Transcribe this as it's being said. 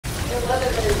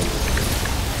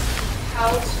How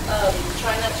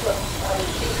try not to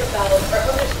think about or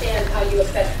understand how you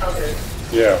affect others.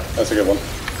 Yeah, that's a good one.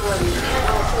 And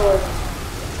also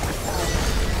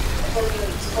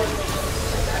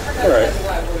All right.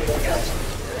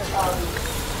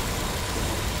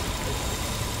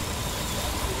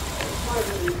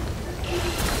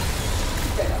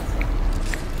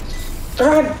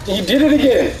 God, he did it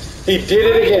again. He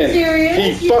did it again.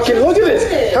 Serious? He fucking, look at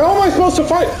this. How am I supposed to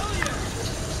fight?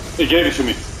 He gave it to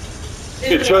me.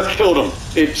 It just killed him.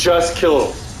 It just killed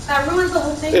him. That ruins the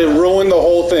whole thing. It ruined the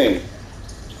whole thing.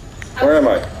 Where am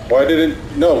I? Why did it?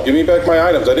 No, give me back my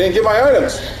items. I didn't get my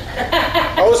items.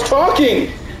 I was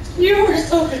talking. You were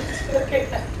so okay.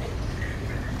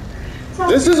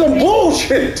 This is a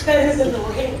bullshit. That is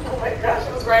annoying. Oh my gosh,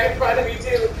 it was right in front of me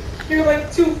too. You're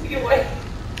like 2 feet away.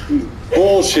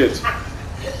 Bullshit.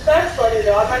 That's funny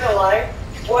though, I'm not gonna lie.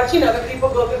 Watching other people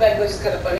go through that glitch is kind of funny.